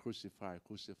 crucify, crucify,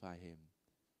 crucify him.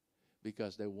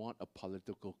 Because they want a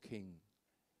political king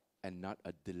and not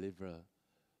a deliverer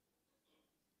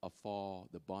for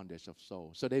the bondage of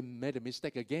soul. So they made a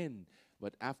mistake again.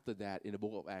 But after that, in the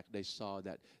book of Acts, they saw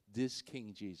that this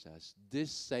King Jesus,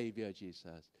 this Savior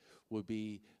Jesus, will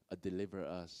be a deliverer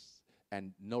us.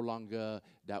 And no longer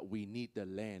that we need the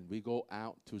land. We go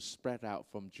out to spread out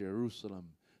from Jerusalem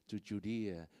to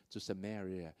Judea to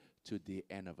Samaria to the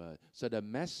end of earth. So the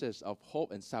message of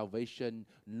hope and salvation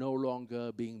no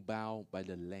longer being bound by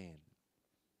the land.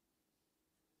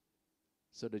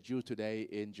 So the Jews today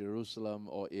in Jerusalem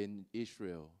or in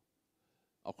Israel,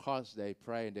 of course they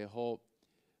pray and they hope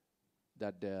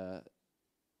that the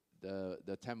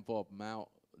temple of Mount,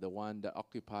 the one that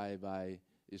occupied by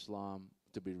Islam,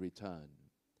 to be returned.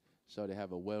 So they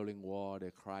have a wailing war,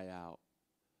 they cry out.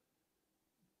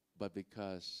 But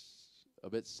because, a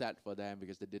bit sad for them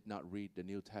because they did not read the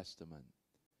New Testament,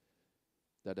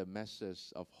 that the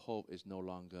message of hope is no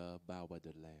longer bound by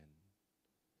the land.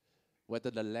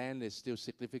 Whether the land is still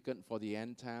significant for the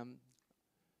end time,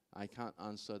 I can't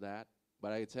answer that.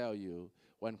 But I tell you,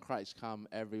 when Christ comes,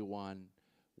 everyone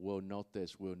will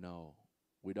notice, will know.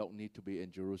 We don't need to be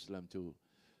in Jerusalem to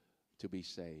be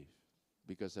saved.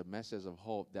 Because the message of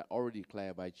hope that already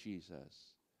declared by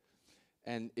Jesus.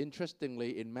 And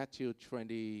interestingly, in Matthew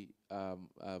 20,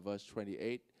 verse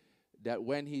 28, that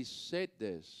when he said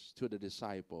this to the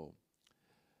disciple,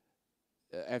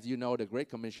 as you know, the Great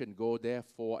Commission, go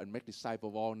therefore and make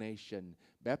disciples of all nations,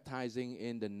 baptizing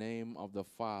in the name of the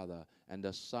Father and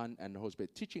the Son and the Holy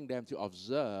Spirit, teaching them to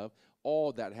observe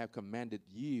all that I have commanded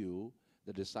you.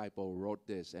 The disciple wrote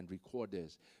this and recorded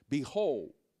this.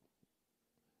 Behold,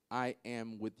 I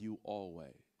am with you always.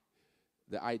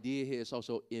 The idea here is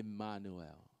also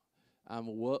Emmanuel.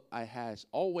 I has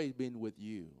always been with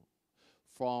you.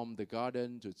 From the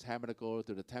garden to the tabernacle,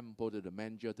 to the temple, to the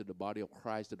manger, to the body of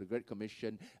Christ, to the Great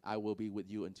Commission, I will be with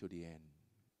you until the end.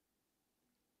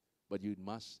 But you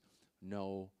must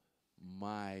know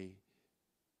my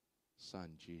Son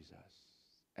Jesus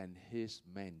and his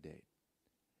mandate.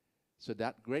 So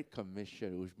that Great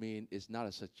Commission, which means it's not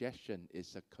a suggestion,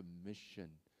 it's a commission.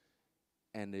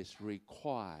 And it's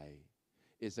required.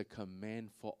 It's a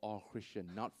command for all Christians,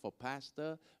 not for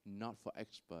pastor, not for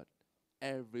expert.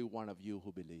 Every one of you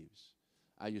who believes.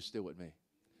 Are you still with me?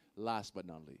 Last but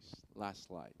not least, last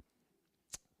slide.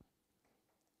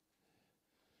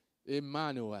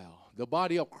 Emmanuel, the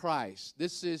body of Christ.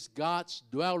 This is God's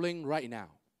dwelling right now.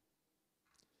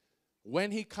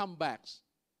 When he comes back,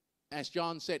 as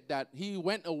John said, that he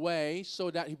went away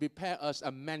so that he prepared us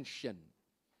a mansion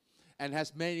and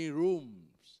has many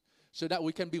rooms so that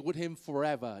we can be with him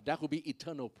forever. That will be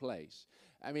eternal place.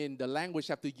 I mean, the language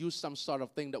have to use some sort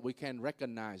of thing that we can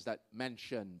recognize, that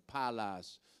mansion,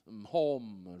 palace,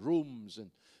 home, rooms.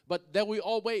 But then we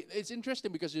always, it's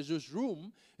interesting because there's this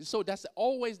room, so that's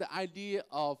always the idea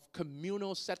of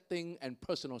communal setting and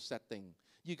personal setting.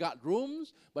 You got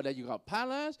rooms, but then you got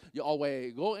palace, you're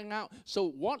always going out. So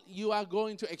what you are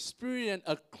going to experience,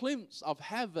 a glimpse of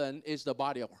heaven, is the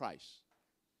body of Christ.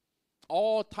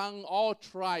 All tongue, all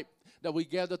tribe that we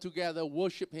gather together,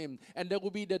 worship him. And there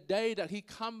will be the day that he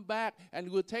come back and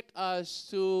will take us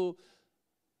to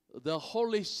the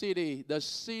holy city, the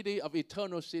city of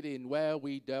eternal city, in where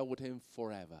we dwell with him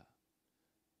forever.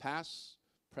 Past,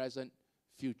 present,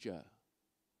 future,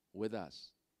 with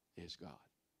us is God.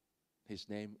 His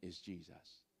name is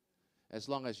Jesus. As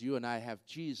long as you and I have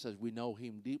Jesus, we know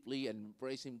him deeply and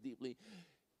embrace him deeply,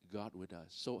 God with us.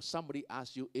 So somebody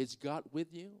asks you, is God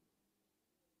with you?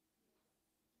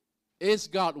 Is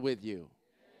God with you?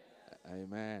 Yes.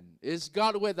 Amen. Is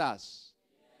God with us?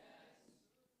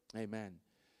 Yes. Amen.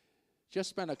 Just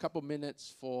spend a couple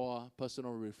minutes for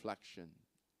personal reflection.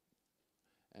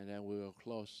 And then we will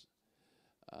close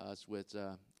us with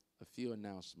a few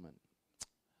announcements.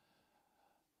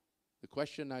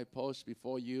 question I pose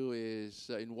before you is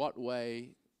in what way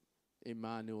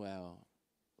Emmanuel,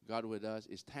 God with us,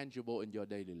 is tangible in your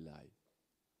daily life?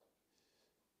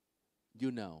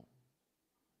 You know.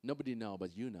 Nobody know,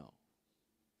 but you know.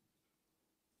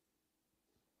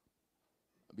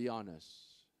 Be honest.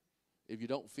 If you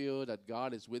don't feel that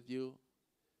God is with you,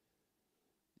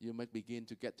 you might begin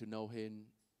to get to know Him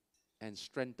and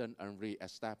strengthen and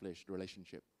re-establish the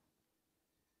relationship.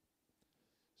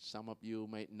 Some of you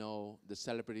might know the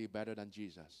celebrity better than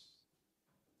Jesus.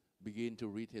 Begin to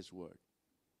read His Word.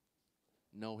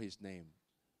 Know His name.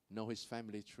 Know His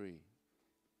family tree.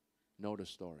 Know the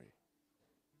story.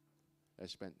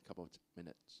 Let's spend a couple of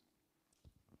minutes.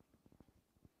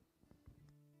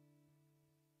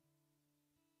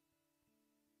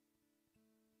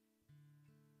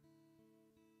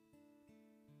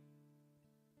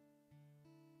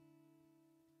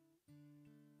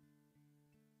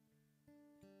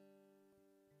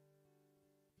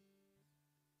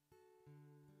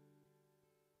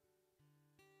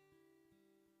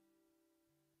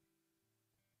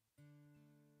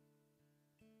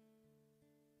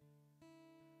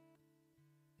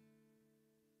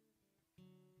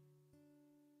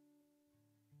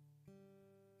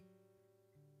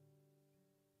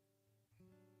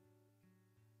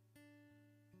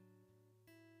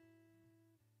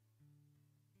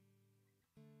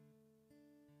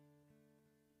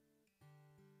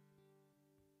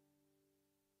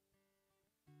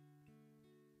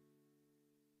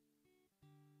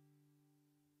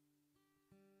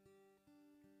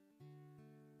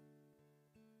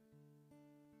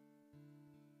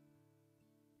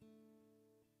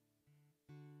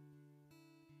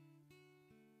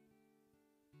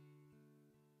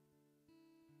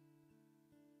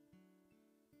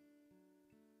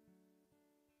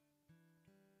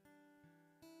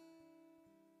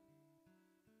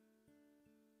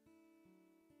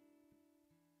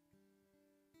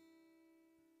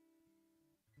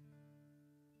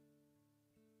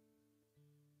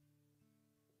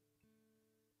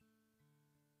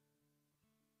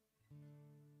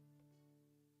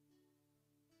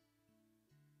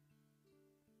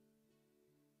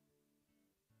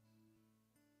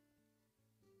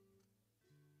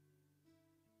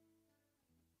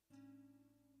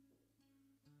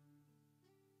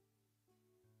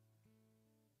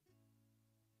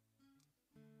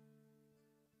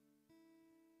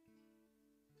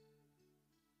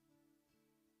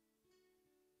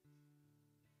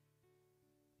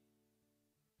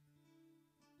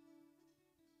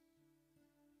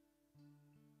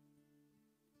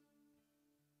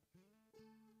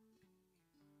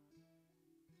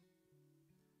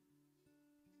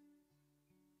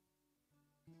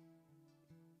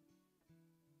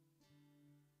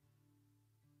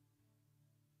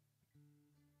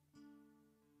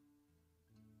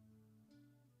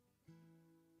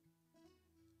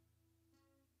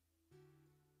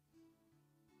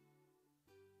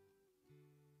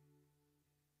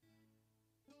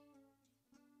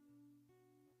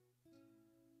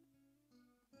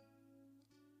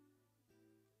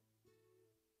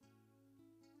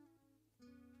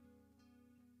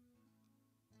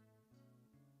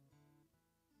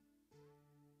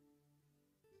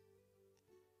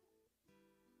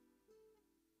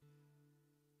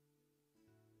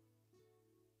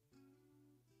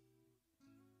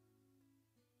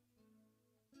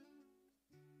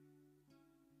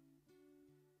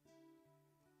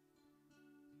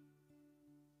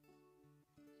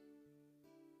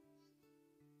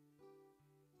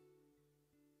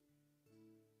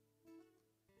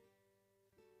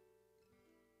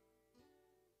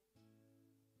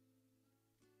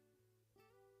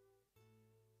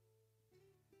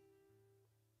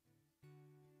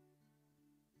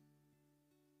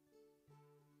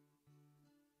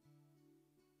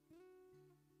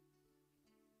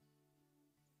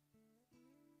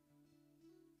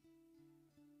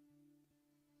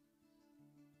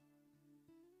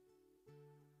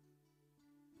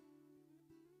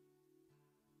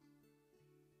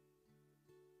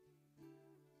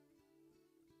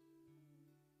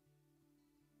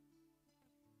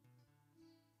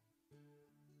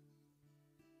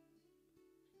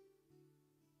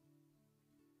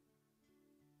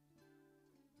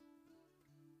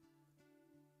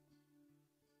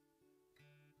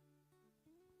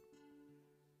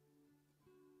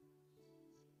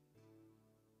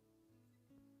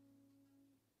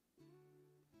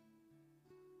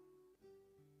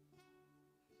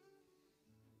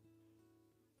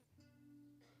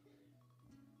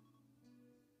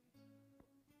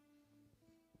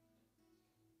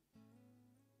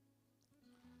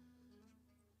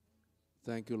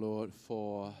 Thank you, Lord,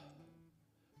 for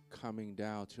coming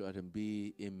down to earth and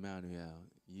be Emmanuel.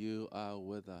 You are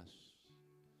with us.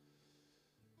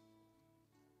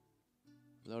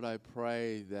 Lord, I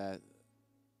pray that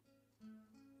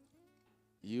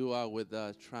you are with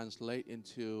us. Translate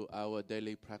into our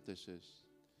daily practices.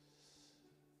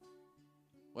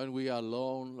 When we are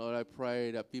alone, Lord, I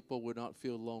pray that people will not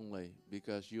feel lonely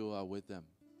because you are with them.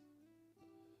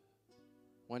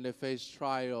 When they face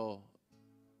trial,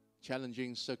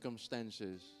 challenging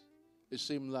circumstances, it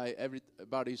seems like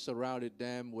everybody surrounded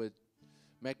them would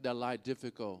make their life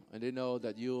difficult, and they know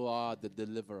that you are the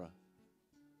deliverer.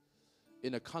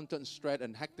 In a constant stress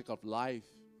and hectic of life,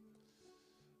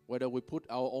 whether we put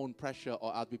our own pressure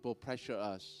or other people pressure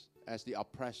us as the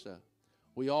oppressor,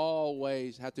 we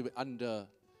always have to be under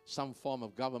some form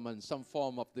of government, some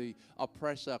form of the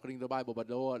oppressor according to the Bible. But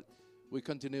Lord, we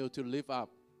continue to live up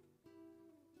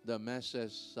the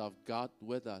message of God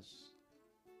with us.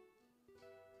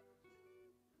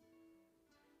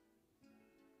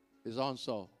 It's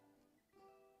also,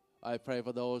 I pray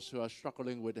for those who are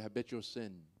struggling with habitual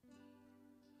sin,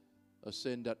 a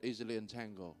sin that easily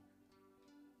entangle,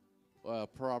 or a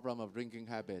problem of drinking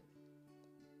habit,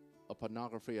 a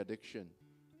pornography addiction,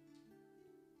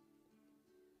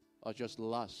 or just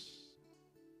lust,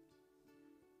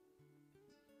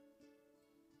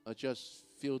 or just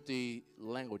filthy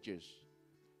languages.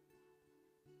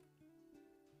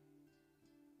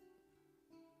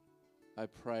 I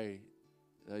pray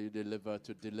that you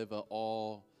deliver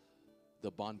all the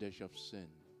bondage of sin.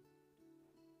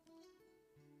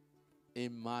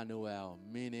 Emmanuel,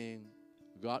 meaning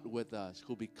God with us,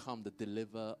 who become the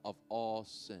deliverer of all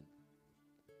sin,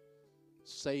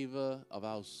 Savior of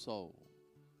our soul,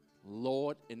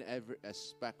 Lord in every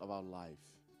aspect of our life,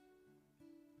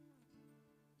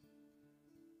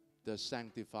 the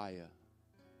sanctifier.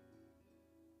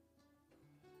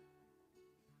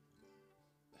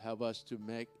 Help us to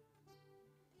make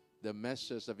the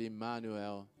message of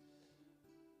Emmanuel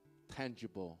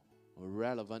tangible,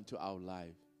 relevant to our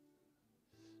life,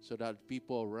 so that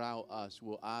people around us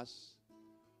will ask,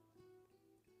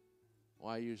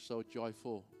 why are you so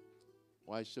joyful?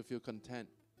 Why you still feel content?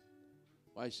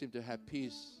 Why you seem to have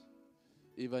peace?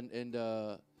 Even in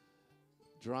the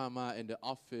drama, in the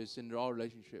office, in our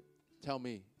relationship. Tell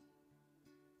me,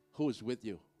 who is with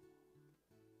you?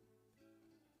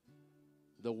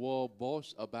 The world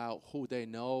boasts about who they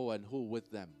know and who with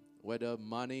them, whether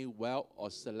money, wealth, or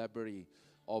celebrity,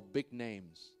 or big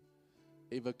names.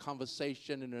 Even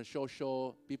conversation in a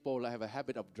social, people have a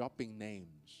habit of dropping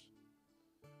names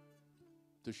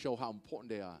to show how important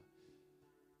they are.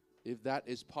 If that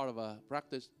is part of our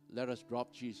practice, let us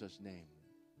drop Jesus' name.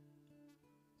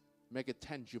 Make it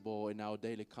tangible in our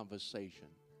daily conversation.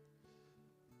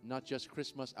 Not just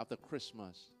Christmas after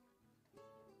Christmas,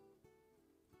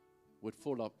 with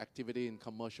full of activity and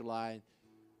commercial line.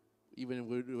 Even if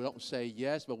we don't say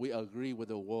yes, but we agree with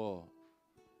the world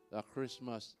that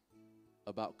Christmas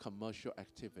about commercial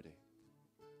activity.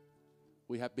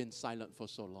 We have been silent for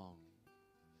so long.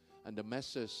 And the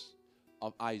message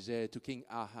of Isaiah to King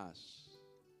Ahaz,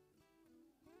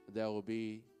 there will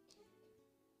be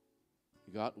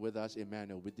God with us,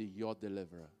 Emmanuel, with your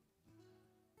deliverer.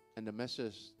 And the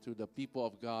message to the people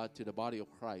of God, to the body of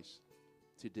Christ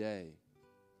today,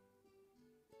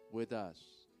 with us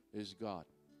is God.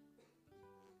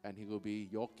 And he will be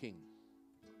your king,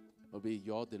 will be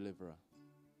your deliverer,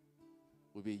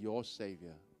 will be your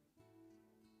savior,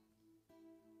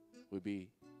 will be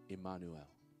Emmanuel.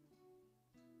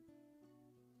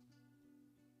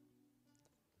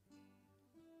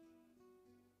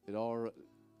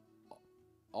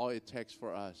 All it takes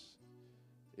for us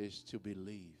is to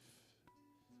believe,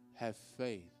 have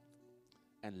faith,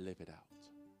 and live it out.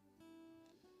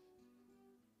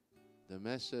 The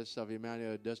message of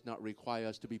Emmanuel does not require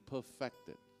us to be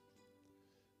perfected,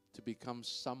 to become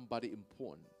somebody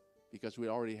important, because we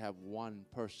already have one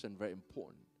person very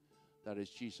important, that is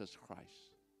Jesus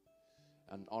Christ.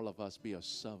 And all of us be a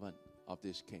servant of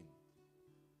this King,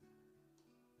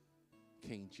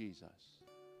 King Jesus,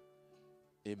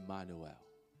 Emmanuel,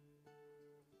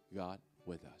 God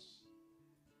with us.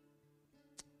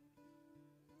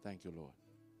 Thank you, Lord.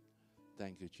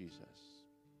 Thank you, Jesus.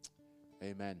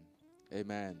 Amen.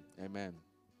 Amen. Amen.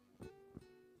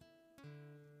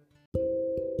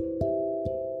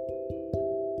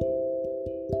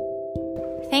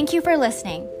 Thank you for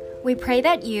listening. We pray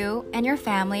that you and your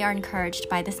family are encouraged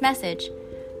by this message.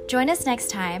 Join us next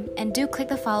time and do click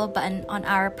the follow button on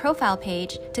our profile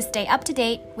page to stay up to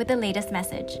date with the latest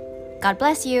message. God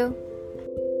bless you.